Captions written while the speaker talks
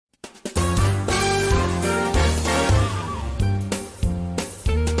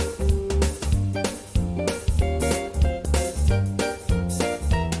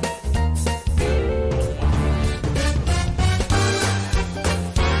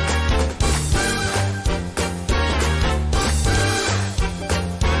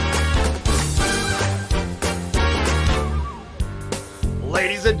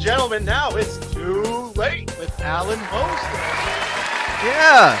and gentlemen, now it's Too Late with Alan Mosley.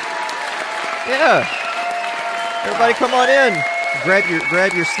 Yeah. Everybody come on in.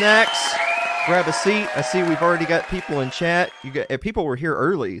 Grab your snacks. Grab a seat. I see we've already got people in chat. People were here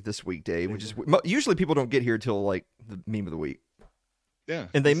early this week, Dave, which is usually people don't get here till like the meme of the week. Yeah.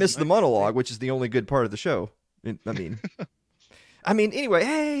 And they miss the monologue, which is the only good part of the show. Anyway,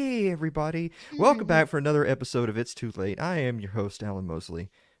 hey everybody. Welcome back for another episode of It's Too Late. I am your host, Alan Mosley,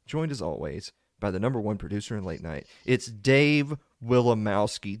 joined as always by the number one producer in late night. It's Dave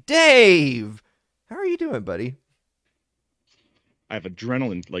Willimowski. Dave! How are you doing, buddy? I have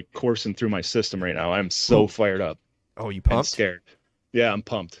adrenaline like coursing through my system right now. I'm so fired up. Oh, you pumped? And scared. Yeah, I'm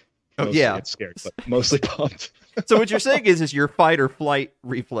pumped. Mostly yeah. It's scared, but mostly pumped. So what you're saying is your fight or flight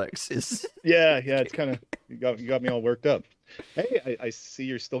reflex is... Yeah, it's kind of... You got me all worked up. Hey, I see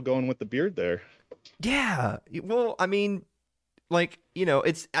you're still going with the beard there. Yeah. Well, I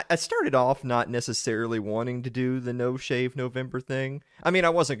started off not necessarily wanting to do the no shave November thing. I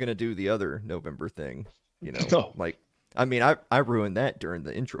wasn't going to do the other November thing, No. I ruined that during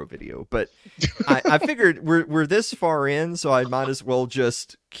the intro video, but I figured we're this far in, so I might as well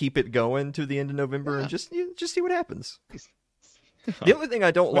just keep it going to the end of November and just see what happens. The only thing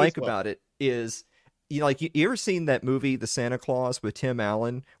I don't like about it is, you ever seen that movie, The Santa Claus, with Tim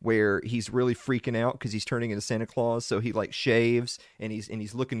Allen, where he's really freaking out because he's turning into Santa Claus, so he shaves and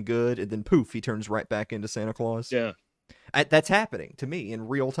he's looking good, and then poof, he turns right back into Santa Claus. Yeah, that's happening to me in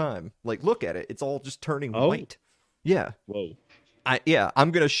real time. Look at it; it's all just turning white. Yeah. Whoa.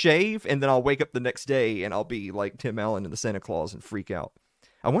 I'm going to shave, and then I'll wake up the next day, and I'll be like Tim Allen in the Santa Claus and freak out.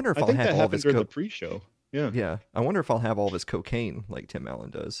 I wonder if I'll have all this the pre-show. Yeah. Yeah. I wonder if I'll have all this cocaine like Tim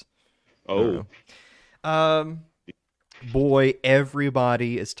Allen does. Oh. Boy,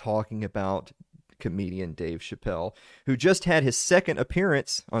 everybody is talking about comedian Dave Chappelle, who just had his second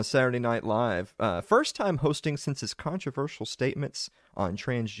appearance on Saturday Night Live. First time hosting since his controversial statements on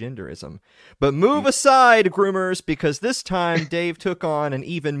transgenderism. But move aside, groomers, because this time Dave took on an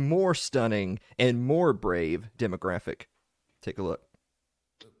even more stunning and more brave demographic. Take a look.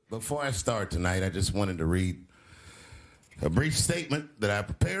 Before I start tonight, I just wanted to read a brief statement that I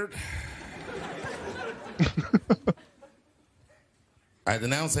prepared. I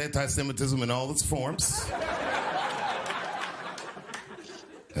denounce anti-Semitism in all its forms.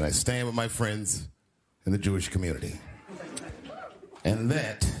 And I stand with my friends in the Jewish community. And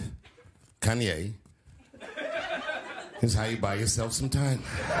that, Kanye, is how you buy yourself some time.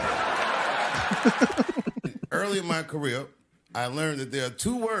 Early in my career, I learned that there are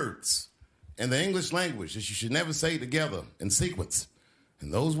two words in the English language that you should never say together in sequence.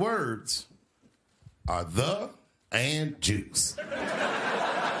 And those words are the and Jews.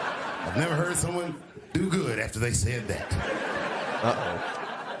 I've never heard someone do good after they said that.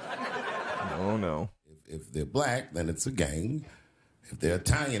 Uh-oh. Oh, no. If they're black, then it's a gang. If they're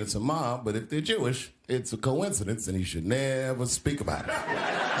Italian, it's a mob. But if they're Jewish, it's a coincidence, and you should never speak about it.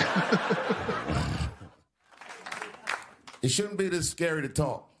 It shouldn't be this scary to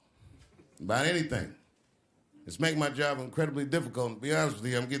talk about anything. It's making my job incredibly difficult. And to be honest with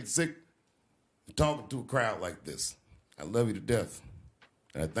you, I'm getting sick of talking to a crowd like this. I love you to death.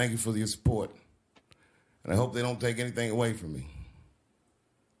 And I thank you for your support. And I hope they don't take anything away from me.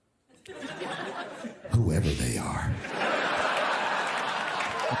 Whoever they are.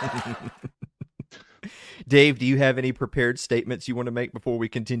 Dave, do you have any prepared statements you want to make before we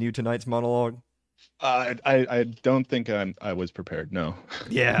continue tonight's monologue? I don't think I was prepared, no.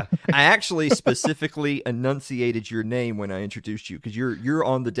 Yeah. I actually specifically enunciated your name when I introduced you, because you're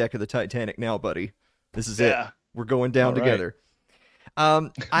on the deck of the Titanic now, buddy. This is it. We're going down together.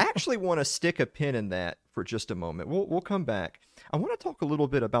 I actually want to stick a pin in that for just a moment. We'll come back. I want to talk a little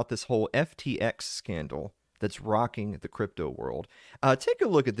bit about this whole FTX scandal that's rocking the crypto world. Take a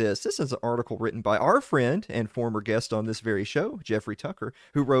look at this. This is an article written by our friend and former guest on this very show, Jeffrey Tucker,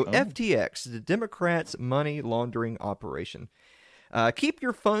 who wrote FTX, the Democrats' money laundering operation. Keep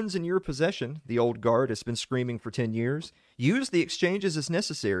your funds in your possession, the old guard has been screaming for 10 years. Use the exchanges as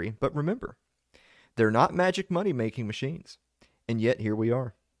necessary, but remember, they're not magic money-making machines. And yet here we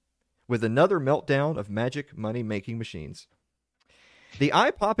are, with another meltdown of magic money-making machines. The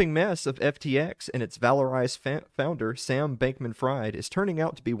eye-popping mess of FTX and its valorized founder, Sam Bankman-Fried, is turning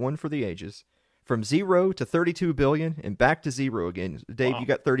out to be one for the ages. From zero to 32 billion and back to zero again. Dave, You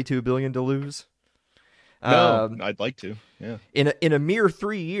got 32 billion to lose? No, I'd like to. Yeah. In a mere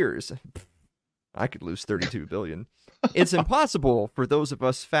 3 years, I could lose 32 billion. It's impossible for those of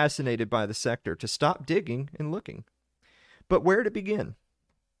us fascinated by the sector to stop digging and looking. But where to begin?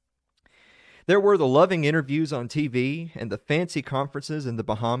 There were the loving interviews on TV and the fancy conferences in the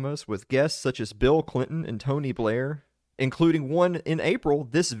Bahamas with guests such as Bill Clinton and Tony Blair, including one in April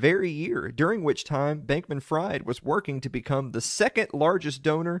this very year, during which time Bankman-Fried was working to become the second largest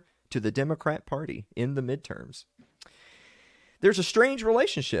donor to the Democrat Party in the midterms. There's a strange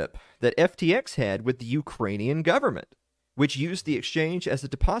relationship that FTX had with the Ukrainian government, which used the exchange as a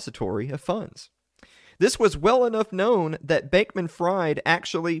depository of funds. This was well enough known that Bankman-Fried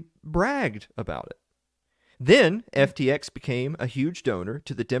actually bragged about it. Then FTX became a huge donor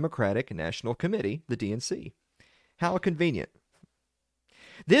to the Democratic National Committee, the DNC. How convenient.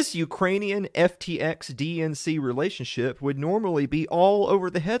 This Ukrainian FTX DNC relationship would normally be all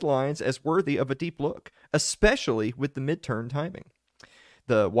over the headlines as worthy of a deep look, especially with the midterm timing.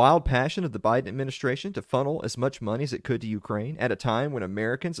 The wild passion of the Biden administration to funnel as much money as it could to Ukraine at a time when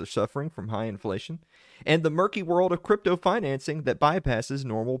Americans are suffering from high inflation, and the murky world of crypto financing that bypasses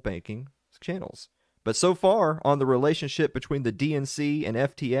normal banking channels. But so far, on the relationship between the DNC and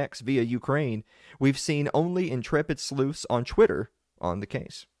FTX via Ukraine, we've seen only intrepid sleuths on Twitter on the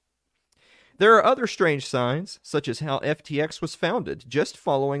case. There are other strange signs, such as how FTX was founded just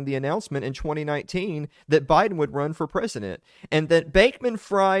following the announcement in 2019 that Biden would run for president, and that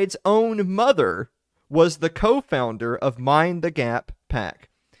Bankman-Fried's own mother was the co-founder of Mind the Gap PAC.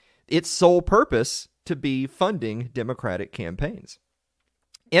 Its sole purpose to be funding Democratic campaigns.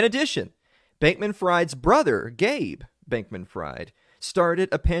 In addition, Bankman-Fried's brother, Gabe Bankman-Fried, started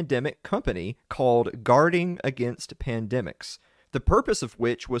a pandemic company called Guarding Against Pandemics, the purpose of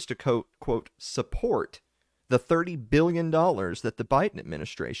which was to, quote, support the $30 billion that the Biden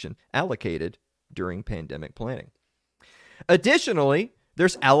administration allocated during pandemic planning. Additionally,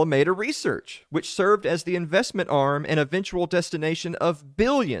 there's Alameda Research, which served as the investment arm and eventual destination of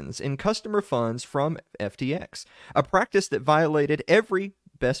billions in customer funds from FTX, a practice that violated every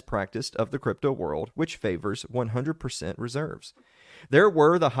best practice of the crypto world, which favors 100% reserves. There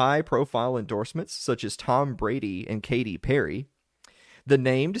were the high-profile endorsements, such as Tom Brady and Katy Perry, the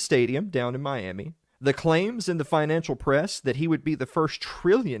named stadium down in Miami, the claims in the financial press that he would be the first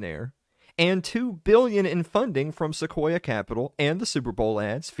trillionaire, and $2 billion in funding from Sequoia Capital and the Super Bowl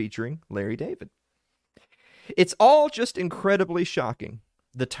ads featuring Larry David. It's all just incredibly shocking.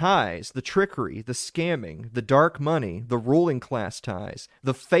 The ties, the trickery, the scamming, the dark money, the ruling class ties,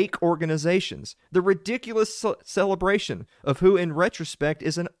 the fake organizations, the ridiculous celebration of who in retrospect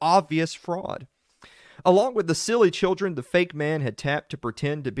is an obvious fraud. Along with the silly children the fake man had tapped to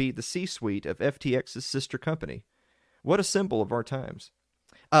pretend to be the C-suite of FTX's sister company. What a symbol of our times.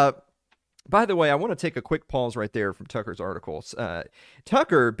 By the way, I want to take a quick pause right there from Tucker's articles.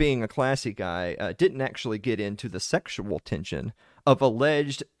 Tucker, being a classy guy, didn't actually get into the sexual tension of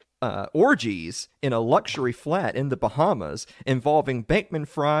alleged orgies in a luxury flat in the Bahamas involving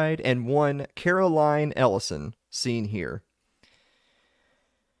Bankman-Fried and one Caroline Ellison, seen here.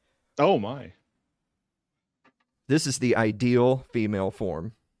 Oh, my. This is the ideal female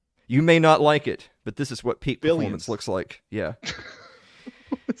form. You may not like it, but this is what peak performance looks like. Yeah.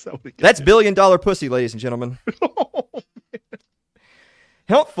 That's $1 billion pussy, ladies and gentlemen. Oh,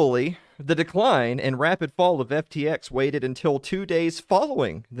 Helpfully, the decline and rapid fall of FTX waited until 2 days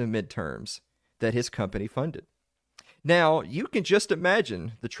following the midterms that his company funded. Now, you can just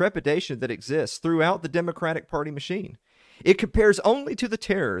imagine the trepidation that exists throughout the Democratic Party machine. It compares only to the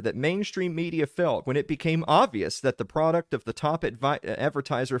terror that mainstream media felt when it became obvious that the product of the top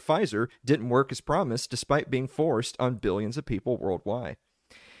advertiser Pfizer didn't work as promised despite being forced on billions of people worldwide.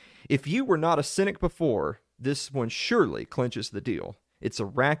 If you were not a cynic before, this one surely clinches the deal. It's a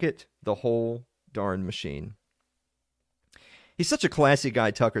racket, the whole darn machine. He's such a classy guy,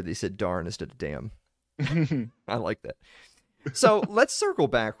 Tucker, that he said darn instead of damn. I like that. So let's circle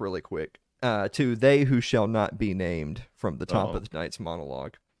back really quick to They Who Shall Not Be Named from the top of the night's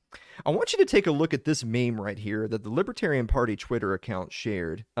monologue. I want you to take a look at this meme right here that the Libertarian Party Twitter account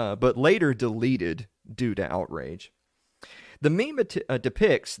shared, but later deleted due to outrage. The meme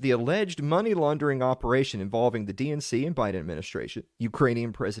depicts the alleged money laundering operation involving the DNC and Biden administration,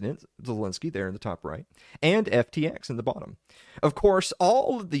 Ukrainian President Zelensky there in the top right, and FTX in the bottom. Of course,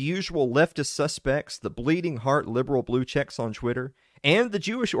 all of the usual leftist suspects, the bleeding heart liberal blue checks on Twitter, and the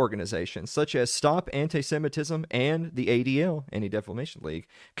Jewish organizations such as Stop Anti-Semitism and the ADL, Anti-Defamation League,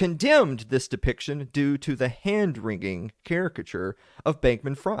 condemned this depiction due to the hand-wringing caricature of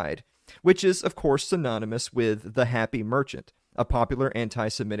Bankman-Fried, which is, of course, synonymous with The Happy Merchant, a popular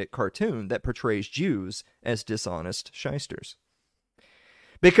anti-Semitic cartoon that portrays Jews as dishonest shysters.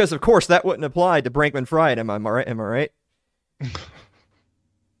 Because, of course, that wouldn't apply to Bankman-Fried, am I right?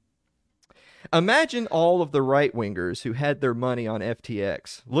 Imagine all of the right-wingers who had their money on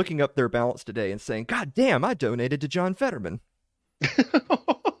FTX looking up their balance today and saying, God damn, I donated to John Fetterman.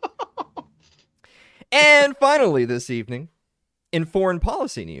 And finally this evening, in foreign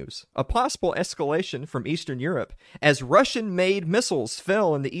policy news, a possible escalation from Eastern Europe as Russian-made missiles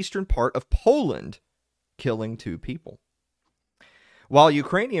fell in the eastern part of Poland, killing 2 people. While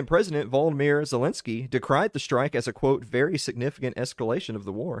Ukrainian President Volodymyr Zelensky decried the strike as a, quote, very significant escalation of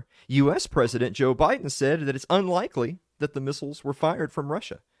the war, U.S. President Joe Biden said that it's unlikely that the missiles were fired from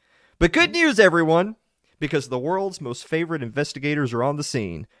Russia. But good news, everyone, because the world's most favorite investigators are on the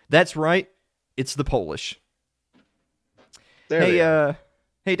scene. That's right, it's the Polish. Hey,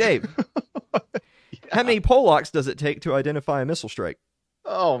 Dave, how many Polacks does it take to identify a missile strike?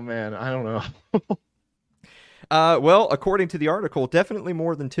 Oh, man, I don't know. Well, according to the article, definitely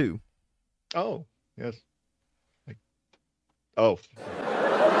more than 2. Oh, yes. Oh.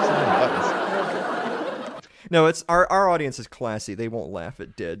 No, it's our audience is classy. They won't laugh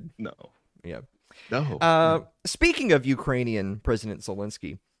at dead. No. Yeah. No. Speaking of Ukrainian President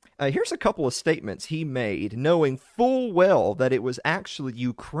Zelensky, here's a couple of statements he made, knowing full well that it was actually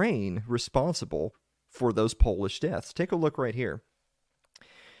Ukraine responsible for those Polish deaths. Take a look right here.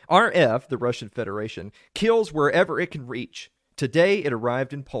 RF, the Russian Federation, kills wherever it can reach. Today, it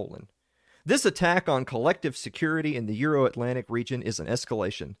arrived in Poland. This attack on collective security in the Euro-Atlantic region is an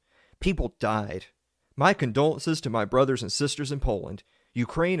escalation. People died. My condolences to my brothers and sisters in Poland.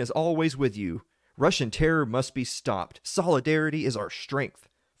 Ukraine is always with you. Russian terror must be stopped. Solidarity is our strength.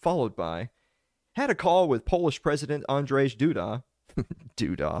 Followed by, had a call with Polish President Andrzej Duda.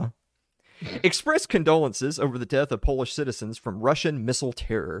 Duda. Expressed condolences over the death of Polish citizens from Russian missile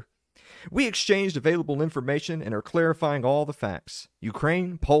terror. We exchanged available information and are clarifying all the facts.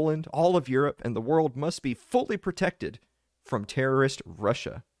 Ukraine, Poland, all of Europe, and the world must be fully protected from terrorist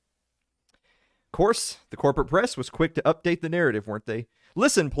Russia. Of course, the corporate press was quick to update the narrative, weren't they?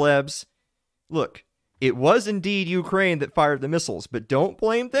 Listen, plebs. Look, it was indeed Ukraine that fired the missiles, but don't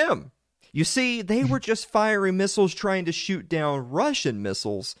blame them. You see, they were just firing missiles trying to shoot down Russian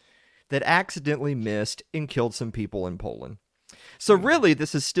missiles that accidentally missed and killed some people in Poland. So really,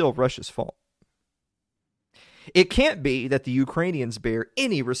 this is still Russia's fault. It can't be that the Ukrainians bear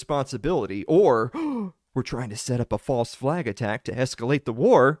any responsibility or we're trying to set up a false flag attack to escalate the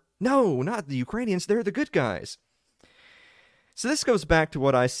war. No, not the Ukrainians. They're the good guys. So this goes back to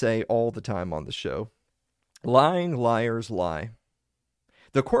what I say all the time on the show. Lying liars lie.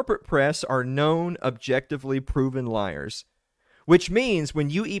 The corporate press are known, objectively proven liars. Which means when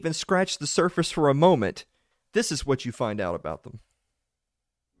you even scratch the surface for a moment, this is what you find out about them.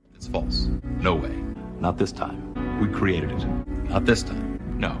 It's false. No way. Not this time. We created it. Not this time.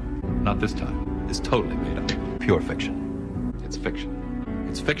 No, not this time. It's totally made up. Pure fiction. It's fiction.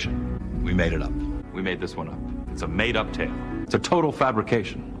 It's fiction. We made it up. We made this one up. It's a made-up tale. It's a total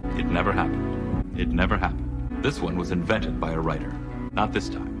fabrication. It never happened. It never happened. This one was invented by a writer. Not this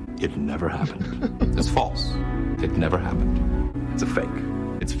time. It never happened. It's false. It never happened. It's a fake.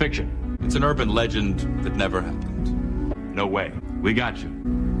 It's fiction. It's an urban legend that never happened. No way. We got you.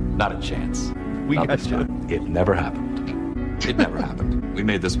 Not a chance. We Not got this you. time. It never happened. It never happened. We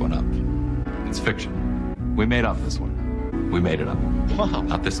made this one up. It's fiction. We made up this one. We made it up. Wow.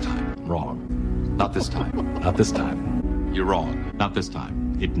 Not this time. Wrong. Not this time. Not this time. You're wrong. Not this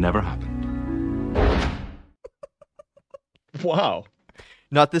time. It never happened. Wow.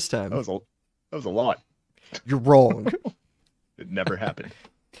 Not this time. That was a lot. You're wrong. It never happened.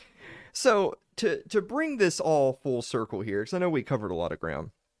 So, to bring this all full circle here, because I know we covered a lot of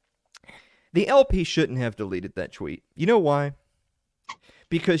ground, the LP shouldn't have deleted that tweet. You know why?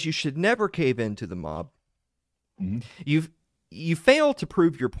 Because you should never cave in to the mob. Mm-hmm. You fail to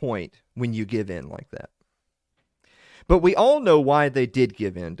prove your point when you give in like that. But we all know why they did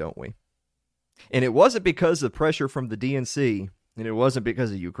give in, don't we? And it wasn't because of pressure from the DNC, and it wasn't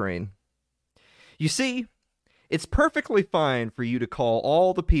because of Ukraine. You see, it's perfectly fine for you to call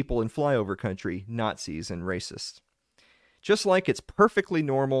all the people in flyover country Nazis and racists. Just like it's perfectly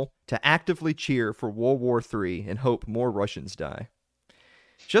normal to actively cheer for World War III and hope more Russians die.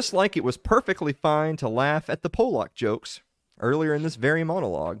 Just like it was perfectly fine to laugh at the Polak jokes earlier in this very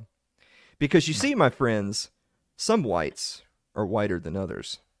monologue. Because you see, my friends, some whites are whiter than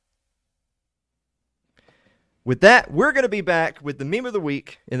others. With that, we're going to be back with the meme of the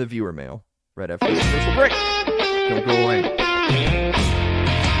week in the viewer mail right after this commercial break. Don't go away.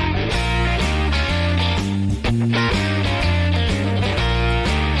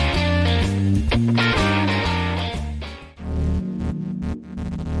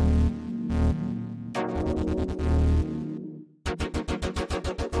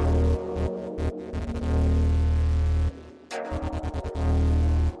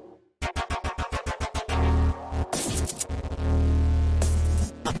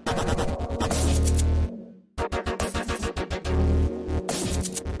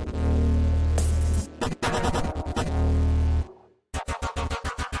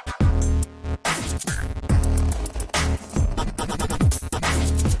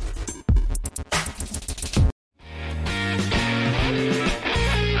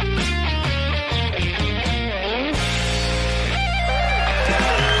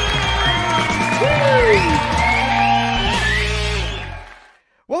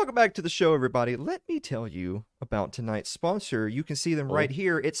 welcome back to the show, everybody. Let me tell you about tonight's sponsor. You can see them right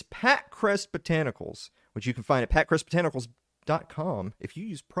here. It's Packcrest Botanicals, which you can find at packcrestbotanicals.com. If you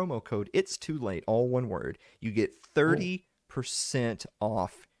use promo code It's Too Late, all one word, you get 30%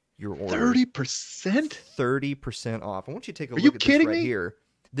 off your order. 30%? 30% off. I want you to take a Are look you at this kidding right me? here.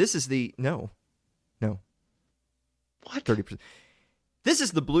 This is the no. What? 30%. This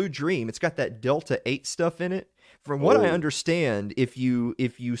is the Blue Dream. It's got that Delta 8 stuff in it. From what I understand, if you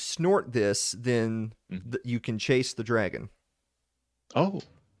snort this, then you can chase the dragon. Oh.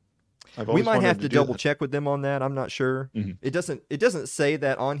 We might have to double check with them on that. I'm not sure. Mm-hmm. It doesn't say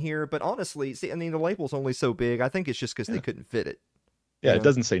that on here, but honestly, see, I mean, the label's only so big. I think it's just because they couldn't fit it. Yeah, it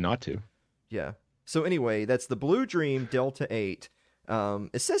doesn't say not to. Yeah. So anyway, that's the Blue Dream Delta 8.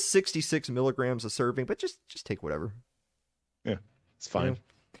 It says 66 milligrams a serving, but just take whatever. Yeah, it's fine. You know?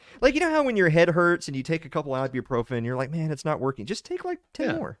 Like, you know how when your head hurts and you take a couple ibuprofen, you're like, man, it's not working. Just take like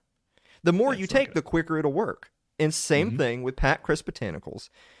 10 more. The more you take, the quicker it'll work. And same thing with Packcrest Botanicals,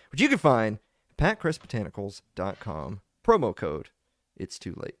 which you can find at packcrestbotanicals.com. Promo code It's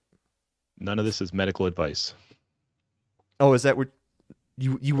Too Late. None of this is medical advice. Oh, is that what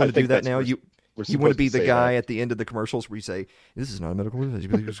you want to do that now? You want to be the guy at the end of the commercials where you say, this is not a medical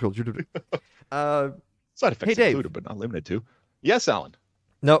advice. Side effects hey, Dave. included, but not limited to. Yes, Alan.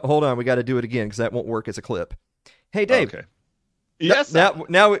 No, hold on. We got to do it again because that won't work as a clip. Hey, Dave. Okay. Yes. Now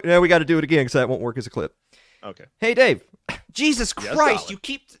we got to do it again because that won't work as a clip. Okay. Hey, Dave. Jesus Yes, Christ, Alan. you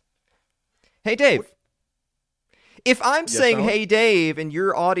keep... Hey, Dave. If I'm saying, Alan? hey, Dave, and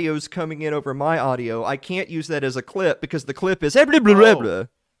your audio's coming in over my audio, I can't use that as a clip because the clip is... Blah, blah, blah, blah.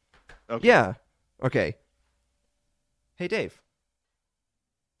 Okay. Yeah. Okay. Hey, Dave.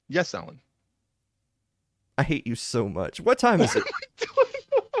 Yes, Alan. I hate you so much. What time is it?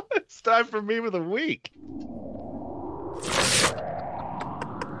 It's time for Meme of the Week.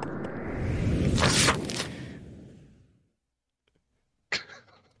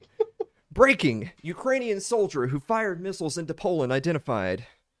 Breaking. Ukrainian soldier who fired missiles into Poland identified.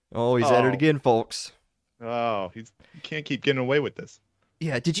 Oh, he's at it again, folks. Oh, you can't keep getting away with this.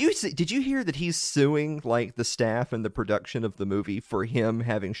 Yeah, did you hear that he's suing like the staff and the production of the movie for him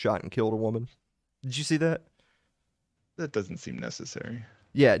having shot and killed a woman? Did you see that? That doesn't seem necessary.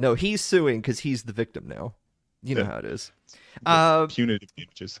 Yeah, no, he's suing because he's the victim now. You know how it is. Punitive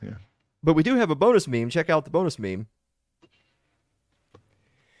damages, yeah. But we do have a bonus meme. Check out the bonus meme.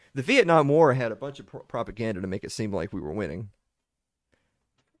 The Vietnam War had a bunch of propaganda to make it seem like we were winning.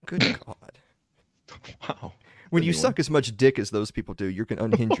 Good God. Wow. When you suck as much dick as those people do, you can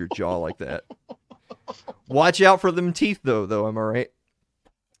unhinge your jaw like that. Watch out for them teeth, though. Am I right?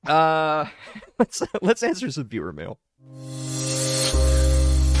 Let's answer some viewer mail.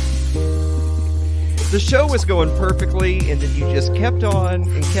 The show was going perfectly, and then you just kept on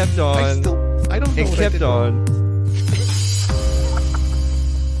and kept on I don't know and what kept I did on. wrong.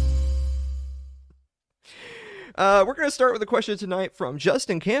 We're going to start with a question tonight from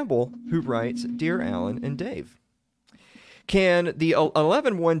Justin Campbell, who writes, Dear Alan and Dave, can the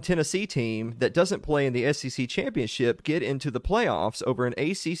 11-1 Tennessee team that doesn't play in the SEC championship get into the playoffs over an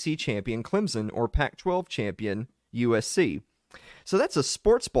ACC champion Clemson or Pac-12 champion USC? So that's a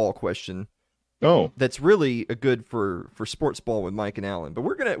sports ball question. Oh, That's really a good for sports ball with Mike and Alan. But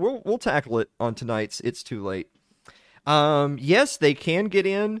we'll tackle it on tonight's It's Too Late. Yes, they can get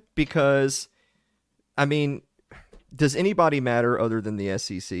in because, I mean, does anybody matter other than the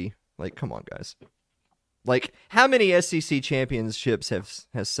SEC? Like, come on, guys. Like, how many SEC championships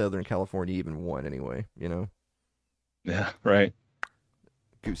has Southern California even won anyway? You know? yeah, right.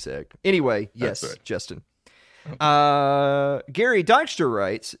 Goose egg. Anyway, yes, That's right. Justin. Gary Dykstra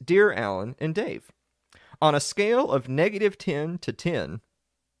writes, Dear Alan and Dave, on a scale of -10 to 10,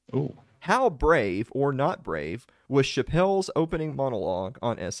 Ooh. how brave or not brave was Chappelle's opening monologue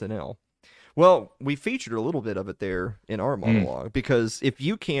on SNL? Well, we featured a little bit of it there in our monologue because if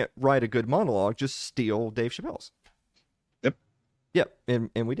you can't write a good monologue, just steal Dave Chappelle's. Yep,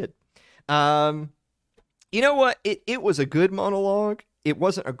 and we did. You know what? It was a good monologue. It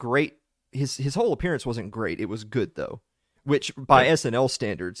wasn't a great... His whole appearance wasn't great. It was good, though, which by SNL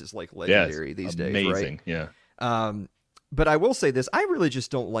standards is like legendary these days, right? Amazing, yeah. But I will say this. I really just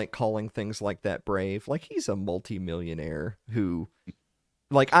don't like calling things like that brave. Like, he's a multimillionaire who...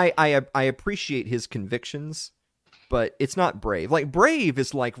 Like, I appreciate his convictions, but it's not brave. Like, brave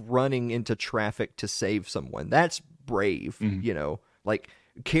is like running into traffic to save someone. That's brave, you know? Like,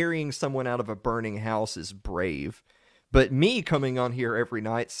 carrying someone out of a burning house is brave. But me coming on here every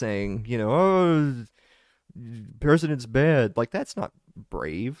night saying, you know, oh, president's bad, like, that's not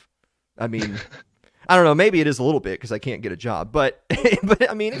brave. I mean, I don't know. Maybe it is a little bit because I can't get a job, but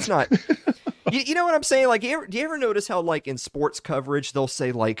I mean, it's not. You know what I'm saying? Like, do you ever notice how, like, in sports coverage, they'll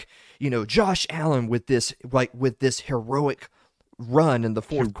say, like, Josh Allen with this heroic run in the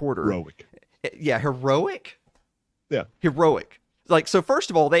fourth quarter. Heroic. Yeah, heroic? Yeah. Heroic. Like, so first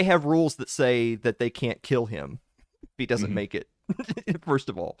of all, they have rules that say that they can't kill him if he doesn't make it, first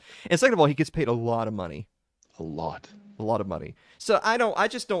of all. And second of all, he gets paid a lot of money. A lot of money. So I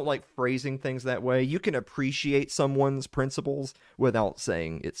just don't like phrasing things that way. You can appreciate someone's principles without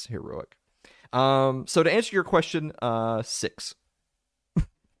saying it's heroic. So to answer your question, 6. 6?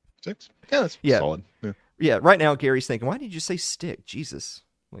 Yeah, that's solid. Yeah, right now Gary's thinking, why did you say stick? Jesus.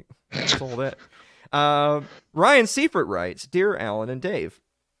 Like, what's all that? Ryan Seifert writes, Dear Alan and Dave,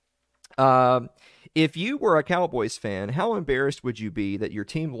 if you were a Cowboys fan, how embarrassed would you be that your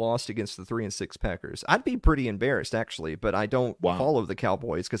team lost against the 3-6 Packers? I'd be pretty embarrassed, actually, but I don't follow the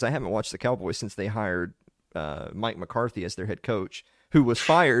Cowboys because I haven't watched the Cowboys since they hired Mike McCarthy as their head coach, who was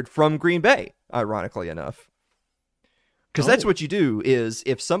fired from Green Bay, ironically enough. Because that's what you do is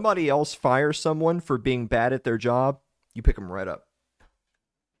if somebody else fires someone for being bad at their job, you pick them right up.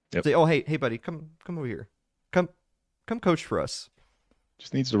 Yep. Say, oh, hey, buddy, come over here. Come coach for us.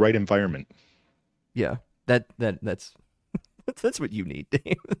 Just needs the right environment. Yeah, that's that's what you need,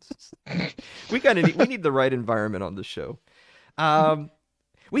 Dave. we need the right environment on the show.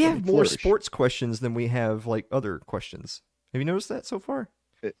 We have more sports questions than we have like other questions. Have you noticed that so far?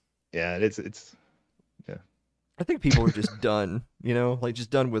 Yeah, it's yeah. I think people are just done, like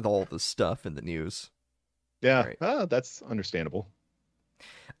just done with all the stuff in the news. Yeah, right. That's understandable.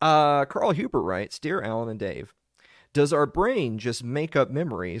 Carl Huber writes, Dear Alan and Dave, does our brain just make up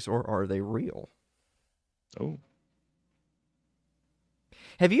memories or are they real? Oh.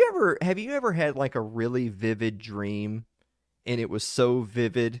 Have you ever had like a really vivid dream and it was so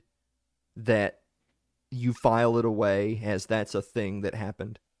vivid that you file it away as that's a thing that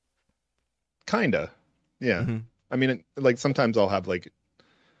happened? Kinda. Yeah. Mm-hmm. I mean, like sometimes I'll have like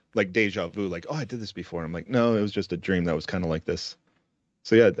deja vu, like, oh, I did this before. I'm like, no, it was just a dream that was kind of like this.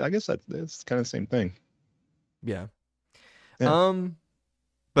 So yeah, I guess that's kind of the same thing. Yeah.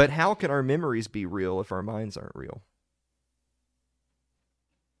 But how can our memories be real if our minds aren't real?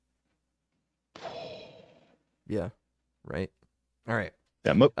 Yeah. Right. All right.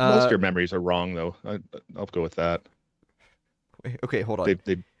 Yeah. Most of your memories are wrong, though. I'll go with that. Okay, hold on.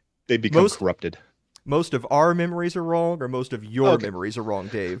 They become corrupted. Most of our memories are wrong, or most of your memories are wrong,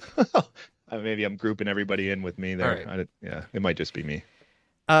 Dave? Maybe I'm grouping everybody in with me there. Right. Yeah, it might just be me.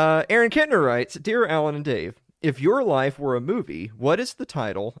 Aaron Kentner writes, Dear Alan and Dave, if your life were a movie, what is the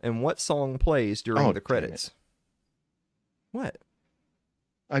title and what song plays during the credits? What?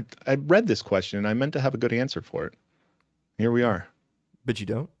 I read this question and I meant to have a good answer for it. Here we are. But you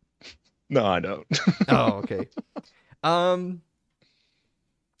don't? No, I don't. Oh, okay. I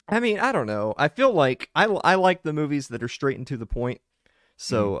mean, I don't know. I feel like I like the movies that are straight and to the point.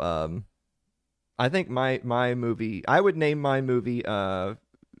 So, I think my movie, I would name my movie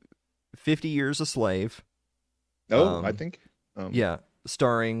 50 Years a Slave. Oh, I think. Yeah,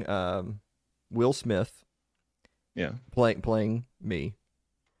 starring Will Smith. Yeah. Playing me.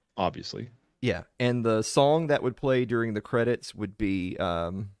 Obviously. Yeah, and the song that would play during the credits would be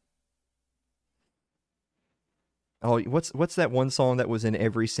what's that one song that was in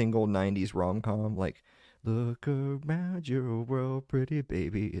every single 90s rom-com? Like, look around your world, pretty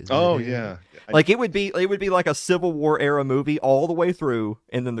baby. Yeah. Like it would be like a Civil War era movie all the way through,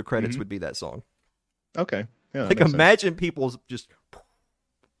 and then the credits would be that song. Okay. Yeah. Like imagine people just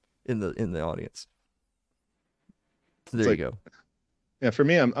in the audience. So there you go. Yeah, for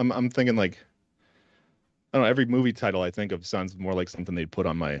me, I'm thinking like, I don't know, every movie title I think of sounds more like something they'd put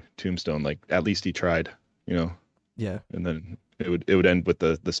on my tombstone, like At Least He Tried, Yeah. And then it would end with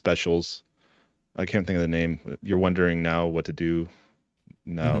the specials. I can't think of the name. You're wondering now what to do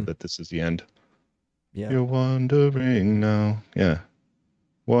now that this is the end. Yeah. You're wondering now. Yeah.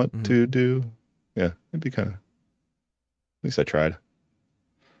 What to do. Yeah. It'd be kind of, at least I tried.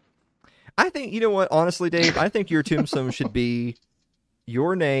 I think, you know what, honestly, Dave, I think your tombstone should be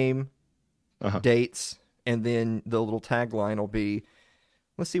your name, dates, and then the little tagline will be,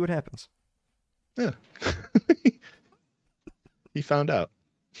 let's see what happens. Yeah. He found out.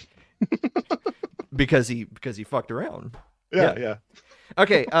 because he fucked around. Yeah.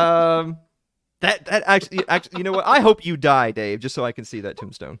 Okay, that actually, you know what? I hope you die, Dave, just so I can see that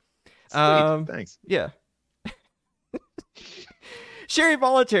tombstone. Sweet. Thanks. Yeah. Sherry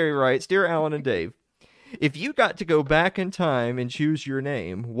Voluntary writes, Dear Alan and Dave, if you got to go back in time and choose your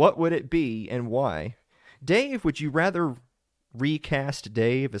name, what would it be and why? Dave, would you rather recast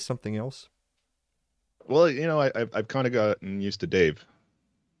Dave as something else? Well, I've kind of gotten used to Dave.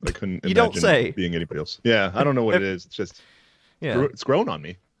 I couldn't You don't imagine say. being anybody else. Yeah, I don't know what it is. It's just it's grown on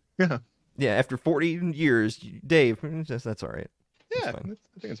me. Yeah. Yeah, after 40 years, Dave, that's all right. Yeah, I think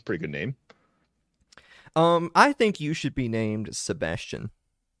it's a pretty good name. I think you should be named Sebastian.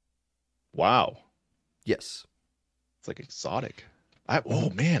 Wow. Yes. It's like exotic. Oh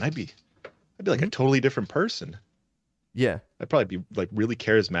man, I'd be like a totally different person. Yeah. I'd probably be like really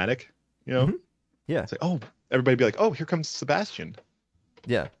charismatic, Mm-hmm. Yeah. It's like, oh, everybody be like, oh, here comes Sebastian.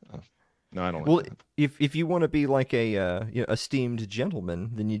 Yeah. Oh, no, I don't Well, like that. if you want to be like a esteemed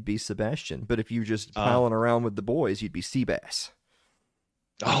gentleman, then you'd be Sebastian. But if you just piling around with the boys, you'd be Seabass.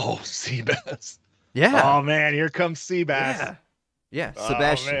 Oh, Seabass. Yeah. Oh man, here comes Seabass. Yeah. Yeah,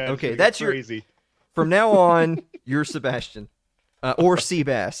 Sebastian. Oh, man, okay, it's that's crazy. From now on, you're Sebastian, or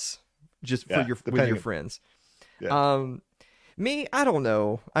Seabass, just Yeah, with your friends. Yeah. Me, I don't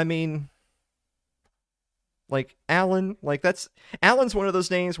know. I mean, like Alan, Alan's one of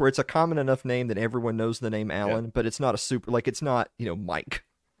those names where it's a common enough name that everyone knows the name Alan, but it's not a super it's not Mike,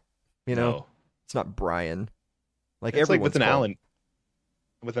 No. it's not Brian. Like It's like everyone's with an called- Alan.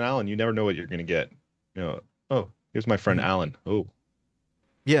 With an Alan, you never know what you're gonna get. Oh, here's my friend Alan. Oh.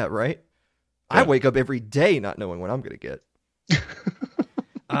 Yeah, right. Yeah. I wake up every day not knowing what I'm gonna get.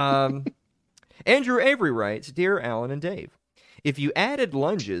 Andrew Avery writes, Dear Alan and Dave, if you added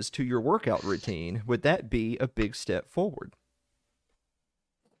lunges to your workout routine, would that be a big step forward?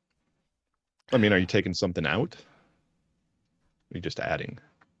 I mean, are you taking something out? Or are you just adding?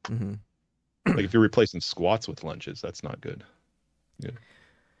 Mm-hmm. Like if you're replacing squats with lunges, that's not good. Yeah.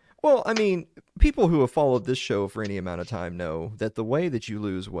 Well, I mean, people who have followed this show for any amount of time know that the way that you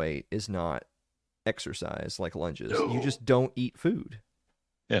lose weight is not exercise like lunges. No. You just don't eat food.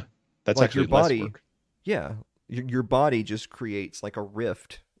 Yeah, that's Like actually your body. less work. Yeah, your body just creates like a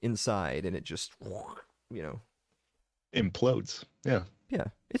rift inside, and it just, Implodes. Yeah. Yeah,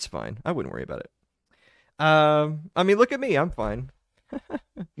 it's fine. I wouldn't worry about it. I mean, look at me. I'm fine.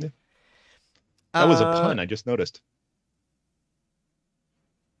 Yeah. That was a pun. I just noticed.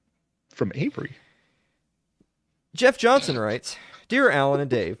 From Avery. Jeff Johnson writes, Dear Alan and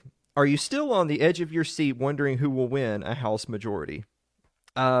Dave, are you still on the edge of your seat wondering who will win a House majority?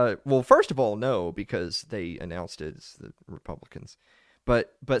 Well, first of all, no, because they announced it as the Republicans.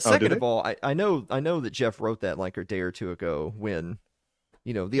 But second of all, I know that Jeff wrote that like a day or two ago when,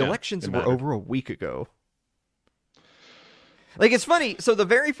 the elections were over a week ago. Like, it's funny. So the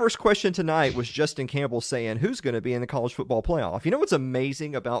very first question tonight was Justin Campbell saying, who's going to be in the college football playoff? You know what's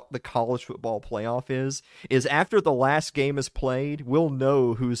amazing about the college football playoff is after the last game is played, we'll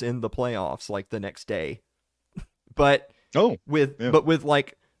know who's in the playoffs like the next day. But with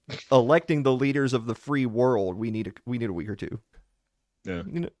like electing the leaders of the free world, we need a week or two. Yeah.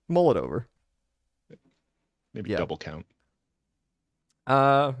 Mull it over. Maybe double count.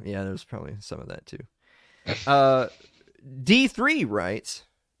 Yeah, there's probably some of that too. D3 writes,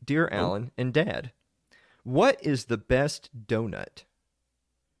 Dear Alan and Dad, what is the best donut?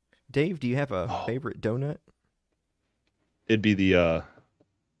 Dave, do you have a favorite donut? It'd be the I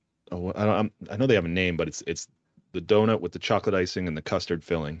know they have a name, but it's the donut with the chocolate icing and the custard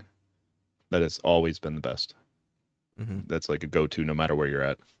filling. That has always been the best. Mm-hmm. That's like a go-to no matter where you're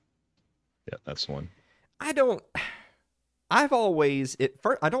at. Yeah, that's one. I don't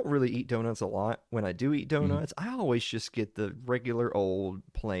really eat donuts a lot. When I do eat donuts, I always just get the regular old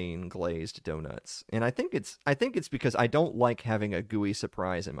plain glazed donuts. And I think it's because I don't like having a gooey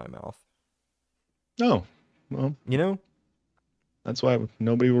surprise in my mouth. No. Well, that's why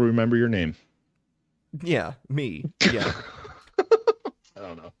nobody will remember your name. Yeah, me. Yeah. I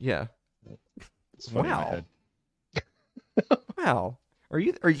don't know. Yeah. It's funny in my head. Wow. Are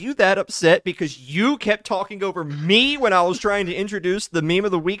you that upset because you kept talking over me when I was trying to introduce the meme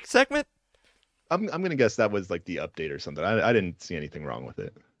of the week segment? I'm gonna guess that was like the update or something. I didn't see anything wrong with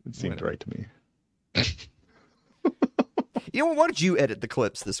it. It seemed right to me. Why don't you edit the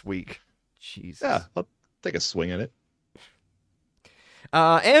clips this week? Jesus. Yeah, I'll take a swing at it.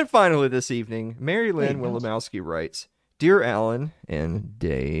 And finally this evening, Mary Lynn Wilimowski writes, Dear Alan and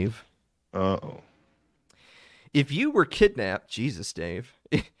Dave. Uh-oh. If you were kidnapped, Jesus, Dave,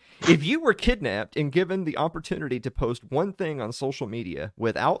 if you were kidnapped and given the opportunity to post one thing on social media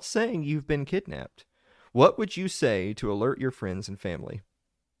without saying you've been kidnapped, what would you say to alert your friends and family?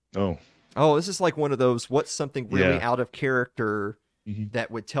 Oh, this is like one of those, what's something really out of character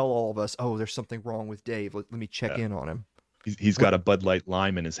that would tell all of us, oh, there's something wrong with Dave. Let me check in on him. He's got a Bud Light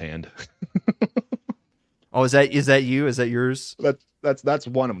Lime in his hand. Oh, is that you? Is that yours? That's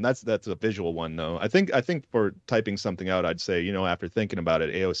one of them. That's a visual one though. I think for typing something out, I'd say, after thinking about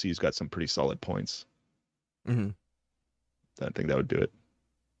it, AOC's got some pretty solid points. Mm-hmm. I think that would do it.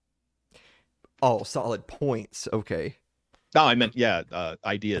 Oh, solid points. Okay. No, I meant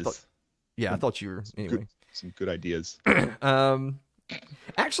ideas. I thought you were anyway. Some good ideas.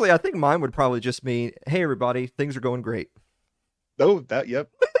 Actually, I think mine would probably just mean, "Hey, everybody, things are going great." Oh, yep.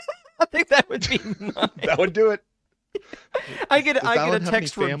 I think that would be mine. That would do it. I get a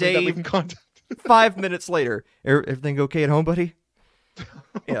text from Dave 5 minutes later. Everything okay at home, buddy?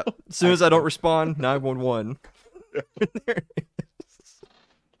 Yeah. As soon as I don't respond, 911.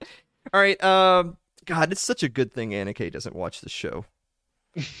 All right. God, it's such a good thing Anna Kay doesn't watch the show.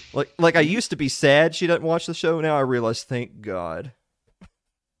 Like I used to be sad she doesn't watch the show. Now I realize, thank God.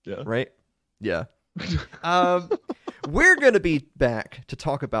 Yeah. Right? Yeah. We're going to be back to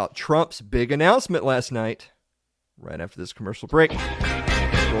talk about Trump's big announcement last night right after this commercial break. Go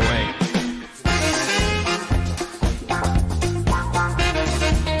away.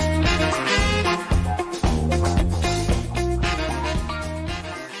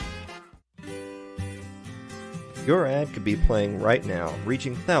 Your ad could be playing right now,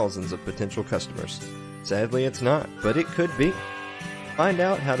 reaching thousands of potential customers. Sadly, it's not, but it could be. Find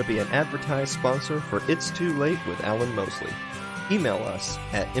out how to be an advertised sponsor for It's Too Late with Alan Mosley. Email us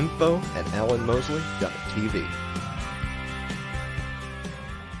at info@alanmosley.tv.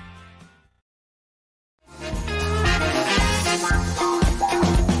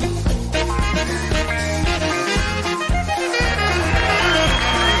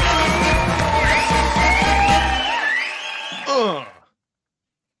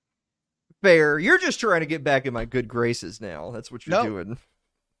 Fair. You're just trying to get back in my good graces now. That's what you're doing.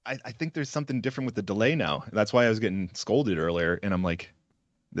 I think there's something different with the delay now. That's why I was getting scolded earlier, and I'm like,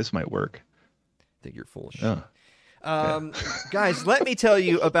 this might work. I think you're full of shit. Guys, let me tell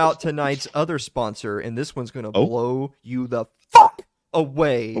you about tonight's other sponsor, and this one's going to blow you the fuck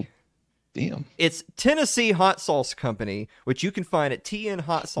away. Oh, damn. It's Tennessee Hot Sauce Company, which you can find at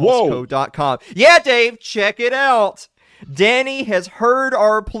tnhotsauceco.com. Yeah, Dave, check it out. Danny has heard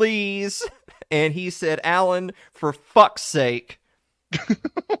our pleas, and he said, Alan, for fuck's sake,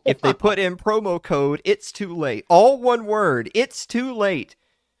 if they put in promo code, it's too late. All one word, it's too late.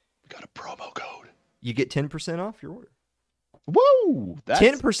 We got a promo code. You get 10% off your order. Whoa! That's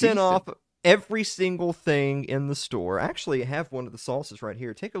 10% decent. off every single thing in the store. Actually, I have one of the sauces right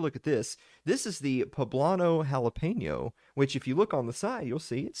here. Take a look at this. This is the Poblano Jalapeno, which if you look on the side, you'll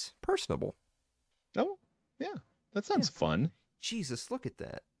see it's personable. Oh, yeah. That sounds fun. Jesus, look at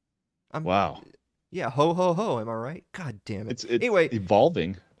that. Wow. Yeah, ho, ho, ho. Am I right? God damn it. It's anyway,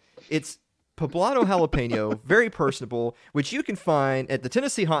 evolving. It's Poblano Jalapeno, very personable, which you can find at the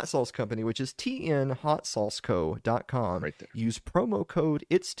Tennessee Hot Sauce Company, which is tnhotsauceco.com. Right there. Use promo code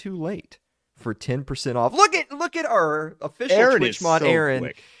It's Too Late for 10% off. Look at our official Aaron Twitch mod, Aaron.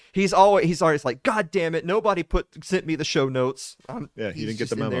 Quick. He's always like, God damn it, nobody sent me the show notes. Yeah, he didn't get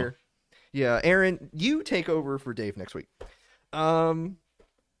the memo. There. Yeah, Aaron, you take over for Dave next week. Yeah.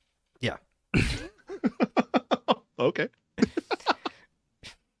 Okay.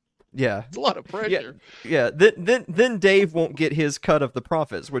 Yeah. It's a lot of pressure. Yeah. Then Dave won't get his cut of the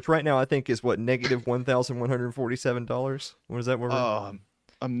profits, which right now I think is what, negative $1,147. What is that?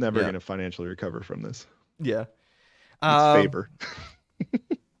 I'm never going to financially recover from this. Yeah. It's favor.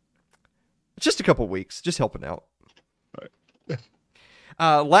 Just a couple weeks, just helping out. All right.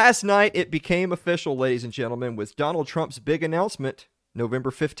 Last night, it became official, ladies and gentlemen, with Donald Trump's big announcement,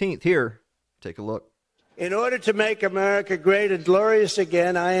 November 15th. Here, take a look. In order to make America great and glorious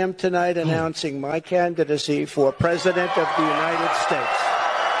again, I am tonight announcing my candidacy for President of the United States.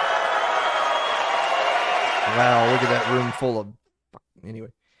 Wow, look at that room full of... Anyway.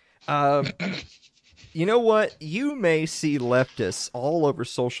 You know what? You may see leftists all over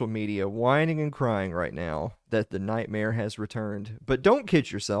social media whining and crying right now that the nightmare has returned. But don't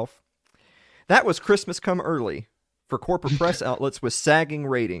kid yourself. That was Christmas come early for corporate press outlets with sagging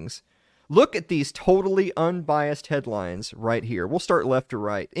ratings. Look at these totally unbiased headlines right here. We'll start left to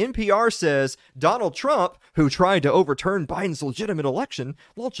right. NPR says Donald Trump, who tried to overturn Biden's legitimate election,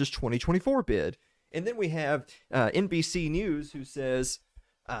 launches 2024 bid. And then we have NBC News, who says...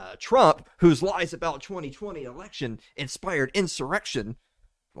 Trump, whose lies about 2020 election inspired insurrection,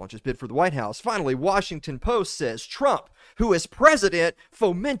 launches bid for the White House. Finally, Washington Post says Trump, who as president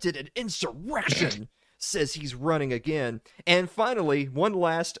fomented an insurrection, says he's running again. And finally, one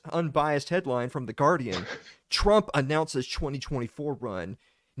last unbiased headline from The Guardian. Trump announces 2024 run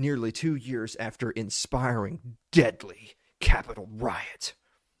nearly 2 years after inspiring deadly Capitol riot.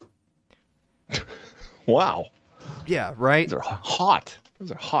 Wow. Yeah, right? Those are hot.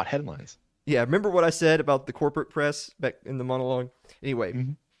 Those are hot headlines. Yeah, remember what I said about the corporate press back in the monologue?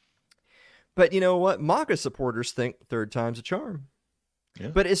 Anyway, But you know what? MAGA supporters think third time's a charm. Yeah.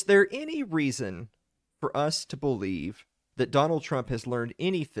 But is there any reason for us to believe that Donald Trump has learned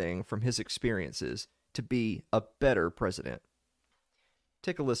anything from his experiences to be a better president?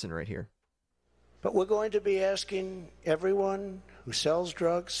 Take a listen right here. But we're going to be asking everyone who sells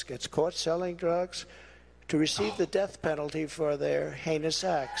drugs, gets caught selling drugs, to receive the death penalty for their heinous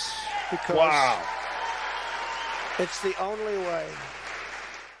acts. Because it's the only way.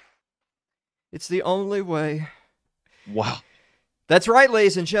 It's the only way. Wow. That's right,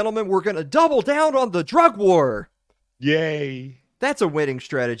 ladies and gentlemen. We're going to double down on the drug war. Yay. That's a winning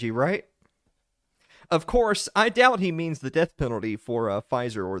strategy, right? Of course, I doubt he means the death penalty for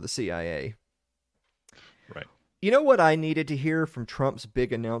Pfizer or the CIA. Right. You know what I needed to hear from Trump's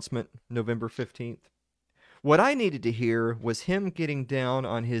big announcement November 15th? What I needed to hear was him getting down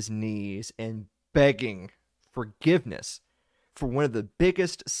on his knees and begging forgiveness for one of the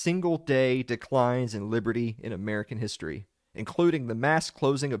biggest single-day declines in liberty in American history, including the mass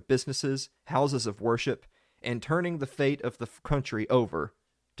closing of businesses, houses of worship, and turning the fate of the country over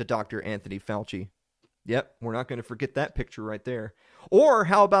to Dr. Anthony Fauci. Yep, we're not going to forget that picture right there. Or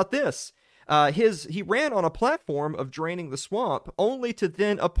how about this? He ran on a platform of draining the swamp, only to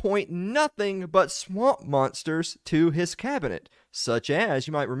then appoint nothing but swamp monsters to his cabinet, such as,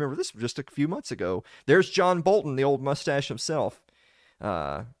 you might remember this just a few months ago, there's John Bolton, the old mustache himself,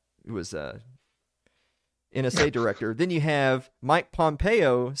 who was NSA director. Then you have Mike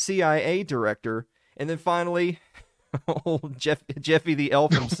Pompeo, CIA director, and then finally, old Jeffy the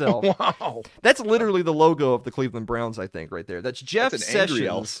Elf himself. Wow. That's literally the logo of the Cleveland Browns, I think, right there. That's Jeff That's an angry Sessions.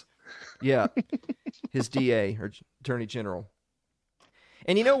 elf. Yeah, his DA, or Attorney General.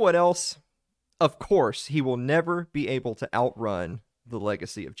 And you know what else? Of course, he will never be able to outrun the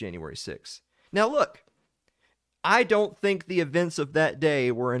legacy of January 6th. Now look, I don't think the events of that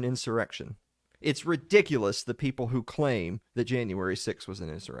day were an insurrection. It's ridiculous, the people who claim that January 6th was an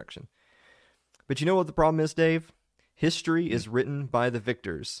insurrection. But you know what the problem is, Dave? History is written by the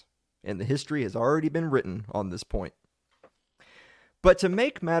victors, and the history has already been written on this point. But to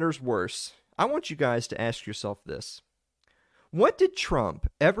make matters worse, I want you guys to ask yourself this. What did Trump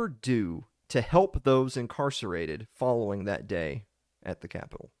ever do to help those incarcerated following that day at the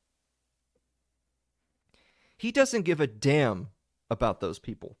Capitol? He doesn't give a damn about those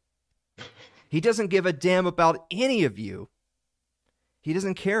people. He doesn't give a damn about any of you. He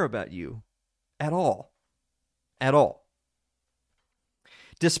doesn't care about you at all. At all.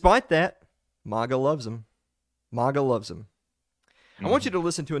 Despite that, MAGA loves him. MAGA loves him. I want you to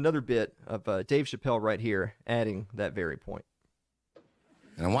listen to another bit of Dave Chappelle right here, adding that very point.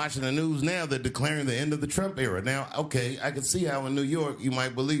 And I'm watching the news now. They're declaring the end of the Trump era. Now, okay, I can see how in New York you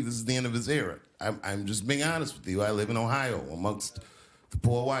might believe this is the end of his era. I'm just being honest with you. I live in Ohio amongst the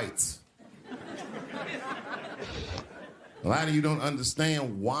poor whites. A lot of you don't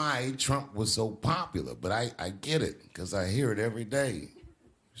understand why Trump was so popular, but I get it because I hear it every day.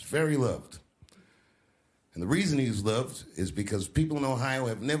 He's very loved. And the reason he's loved is because people in Ohio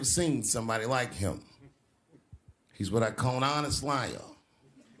have never seen somebody like him. He's what I call an honest liar.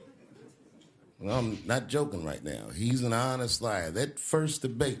 Well, I'm not joking right now. He's an honest liar. That first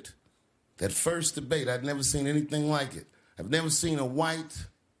debate, I'd never seen anything like it. I've never seen a white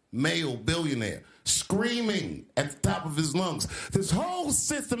male billionaire screaming at the top of his lungs, "This whole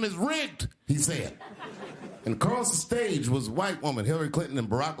system is rigged," he said. And across the stage was a white woman, Hillary Clinton and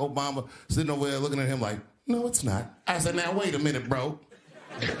Barack Obama, sitting over there looking at him like, "No, it's not." I said, "Now, wait a minute, bro.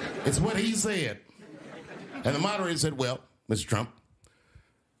 It's what he said." And the moderator said, "Well, Mr. Trump,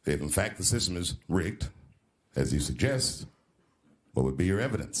 if in fact the system is rigged, as you suggest, what would be your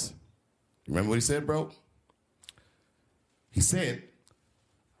evidence?" You remember what he said, bro? He said,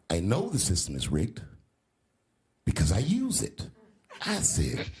 "I know the system is rigged because I use it." I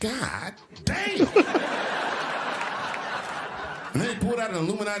said, "God damn." And then he pulled out an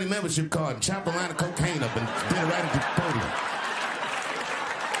Illuminati membership card and chopped a line of cocaine up and did it right at the podium.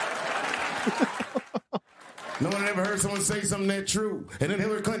 No one ever heard someone say something that true. And then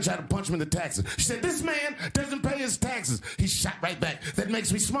Hillary Clinton tried to punch him in the taxes. She said, "This man doesn't pay his taxes." He shot right back. "That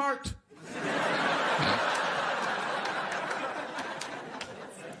makes me smart."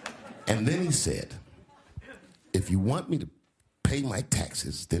 And then he said, "If you want me to pay my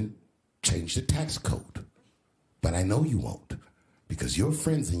taxes, then change the tax code. But I know you won't, because your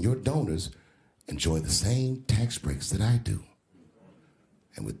friends and your donors enjoy the same tax breaks that I do."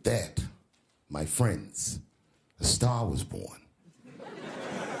 And with that, my friends, a star was born.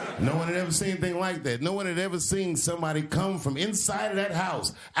 No one had ever seen anything like that. No one had ever seen somebody come from inside of that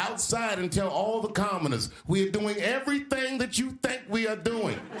house, outside, and tell all the commoners, we are doing everything that you think we are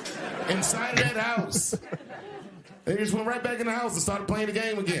doing inside of that house. They just went right back in the house and started playing the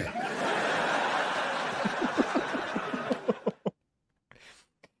game again.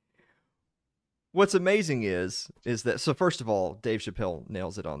 What's amazing is that, so first of all, Dave Chappelle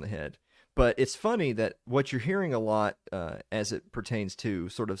nails it on the head. But it's funny that what you're hearing a lot as it pertains to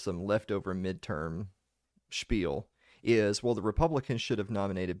sort of some leftover midterm spiel is, well, the Republicans should have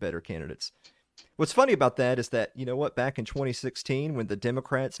nominated better candidates. What's funny about that is that, you know what, back in 2016, when the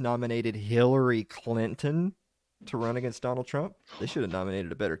Democrats nominated Hillary Clinton to run against Donald Trump, they should have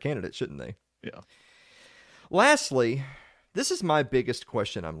nominated a better candidate, shouldn't they? Yeah. Lastly, this is my biggest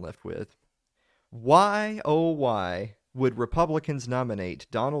question I'm left with. Why, oh why, would Republicans nominate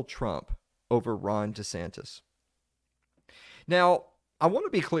Donald Trump over Ron DeSantis? Now, I want to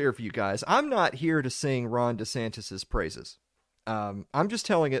be clear for you guys. I'm not here to sing Ron DeSantis' praises. I'm just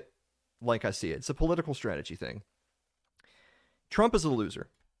telling it like I see it. It's a political strategy thing. Trump is a loser.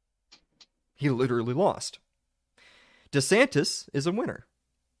 He literally lost. DeSantis is a winner.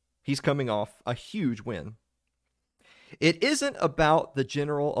 He's coming off a huge win. It isn't about the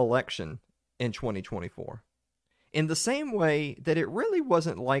general election in 2024. In the same way that it really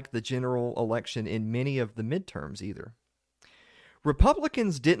wasn't like the general election in many of the midterms either.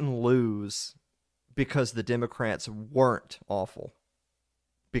 Republicans didn't lose because the Democrats weren't awful.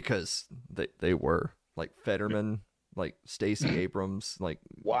 Because they were. Like Fetterman, like Stacey Abrams, like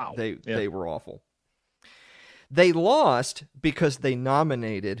wow, they were awful. They lost because they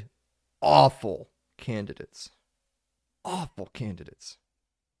nominated awful candidates. Awful candidates.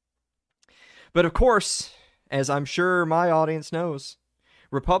 But of course, as I'm sure my audience knows,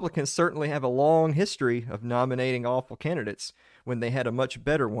 Republicans certainly have a long history of nominating awful candidates when they had a much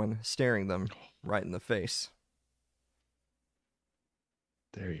better one staring them right in the face.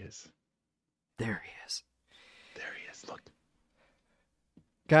 There he is. There he is. There he is. Look.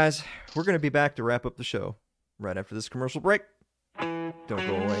 Guys, we're going to be back to wrap up the show right after this commercial break. Don't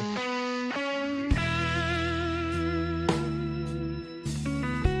go away.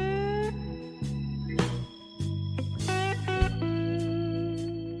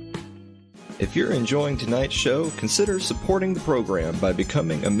 If you're enjoying tonight's show, consider supporting the program by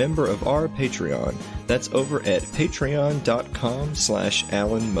becoming a member of our Patreon. That's over at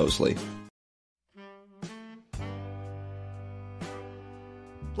patreon.com/Alan Mosley.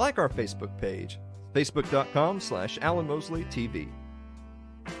 Like our Facebook page, facebook.com/Alan Mosley TV.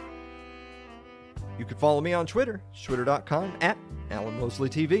 You can follow me on Twitter, twitter.com/Alan Mosley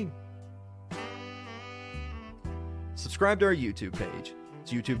TV. Subscribe to our YouTube page.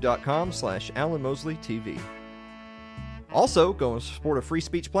 It's youtube.com/Alan Mosley TV. Also, go and support a free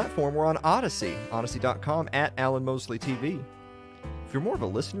speech platform. We're on Odyssey, odyssey.com/Alan Mosley TV. If you're more of a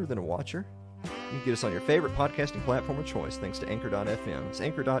listener than a watcher, you can get us on your favorite podcasting platform of choice thanks to Anchor.fm. It's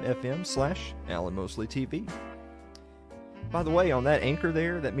Anchor.fm/Alan Mosley TV. By the way, on that Anchor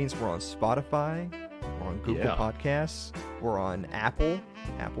there, that means we're on Spotify, we're on Google Podcasts, we're on Apple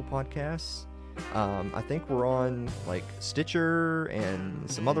Podcasts. I think we're on like Stitcher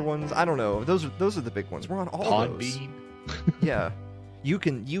and some other ones. I don't know. Those are the big ones. We're on all those. Yeah. You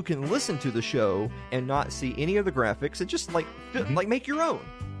can listen to the show and not see any of the graphics and just like make your own.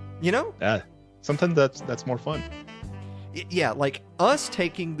 You know? Yeah. Sometimes that's more fun. Yeah, like us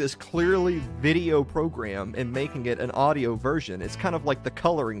taking this clearly video program and making it an audio version. It's kind of like the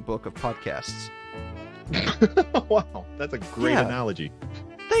coloring book of podcasts. Wow, that's a great analogy.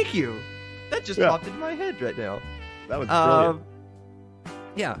 Thank you. That just popped into my head right now. That was brilliant.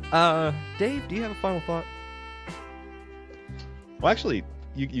 Dave, do you have a final thought? Well, actually,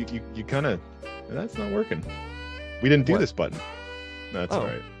 you kind of... That's not working. We didn't do this button. No, that's all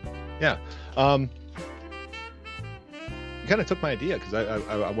right. Yeah. You kind of took my idea, because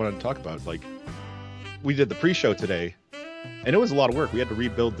I wanted to talk about, like, we did the pre-show today, and it was a lot of work. We had to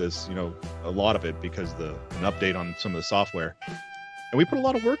rebuild this, a lot of it, because an update on some of the software. And we put a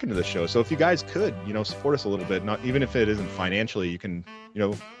lot of work into the show. So if you guys could, support us a little bit, not even if it isn't financially, you can,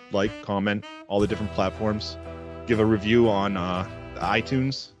 like, comment, all the different platforms, give a review on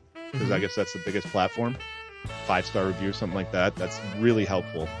iTunes, because I guess that's the biggest platform. 5-star review, something like that. That's really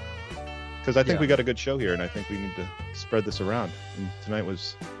helpful. Because I think we got a good show here, and I think we need to spread this around. And tonight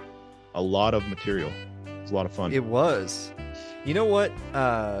was a lot of material. It was a lot of fun. It was. You know what?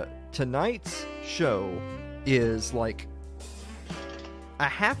 Tonight's show is like a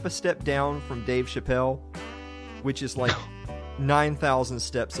half a step down from Dave Chappelle, which is like 9,000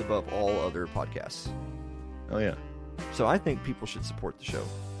 steps above all other podcasts. Oh, yeah. So I think people should support the show.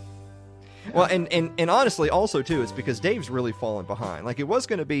 Well, and honestly, also too, it's because Dave's really fallen behind. Like, it was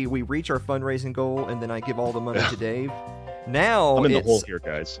going to be we reach our fundraising goal and then I give all the money to Dave. Now I'm in the hole here,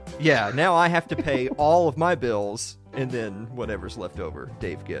 guys. Yeah, now I have to pay all of my bills and then whatever's left over,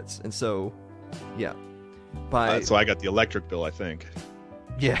 Dave gets. And so, yeah. So I got the electric bill, I think.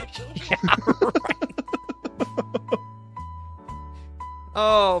 Yeah. Right.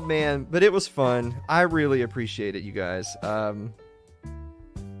 Oh man, but it was fun. I really appreciate it, you guys.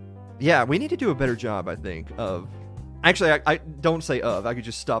 Yeah, we need to do a better job, I think, of... Actually, I don't say of. I could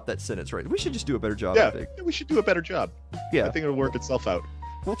just stop that sentence right. We should just do a better job, I think. We should do a better job. Yeah. I think it'll work itself out.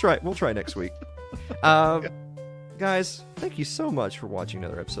 We'll try next week. Guys, thank you so much for watching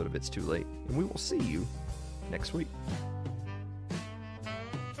another episode of It's Too Late, and we will see you next week.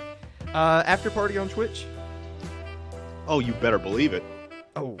 After party on Twitch? Oh, you better believe it.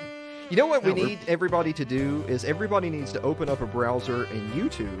 Oh. You know what we need everybody to do is everybody needs to open up a browser in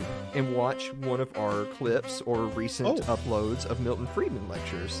YouTube and watch one of our clips or recent uploads of Milton Friedman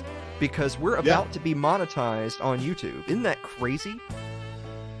lectures, because we're about to be monetized on YouTube. Isn't that crazy?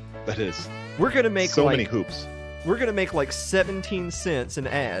 That is. We're going to make so many hoops. We're going to make like 17 cents in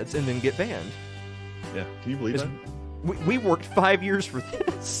ads and then get banned. Yeah. Can you believe that? We worked 5 years for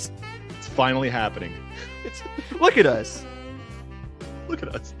this. It's finally happening. Look at us. Look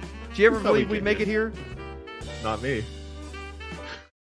at us. Do you ever believe we'd make it here? Not me.